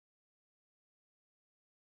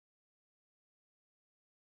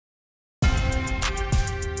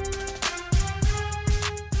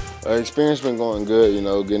Experience been going good,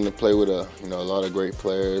 getting to play with a lot of great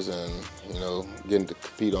players and, getting to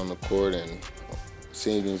compete on the court and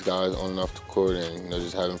seeing these guys on and off the court and,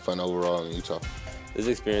 just having fun overall in Utah. This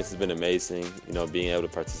experience has been amazing, being able to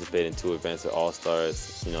participate in 2 events at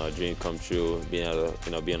All-Stars, a dream come true, being able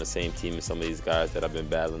to, be on the same team as some of these guys that I've been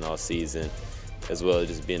battling all season, as well as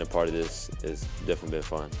just being a part of this has definitely been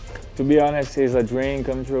fun. To be honest, it's a dream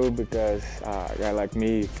come true because a guy like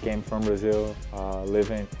me came from Brazil,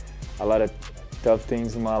 living a lot of tough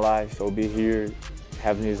things in my life, so be here,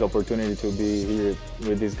 having this opportunity to be here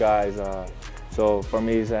with these guys, so for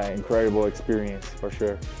me it's an incredible experience for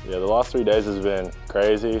sure. Yeah, the last 3 days has been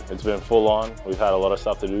crazy. It's been full on. We've had a lot of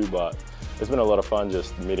stuff to do, but it's been a lot of fun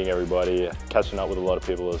just meeting everybody, catching up with a lot of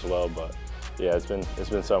people as well. But yeah, it's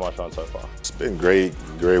been so much fun so far. It's been great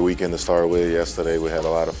weekend to start with. Yesterday we had a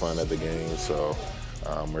lot of fun at the game, so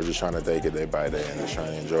we're just trying to take it day by day and just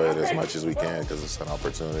trying to enjoy it as much as we can because it's an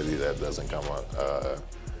opportunity that doesn't come up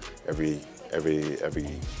every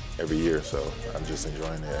year. So I'm just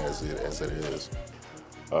enjoying it as it is.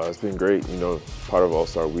 It's been great, part of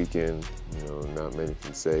All-Star Weekend, not many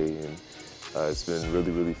can say, and it's been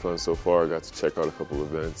really fun so far. I got to check out a couple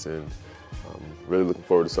events and really looking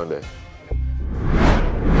forward to Sunday.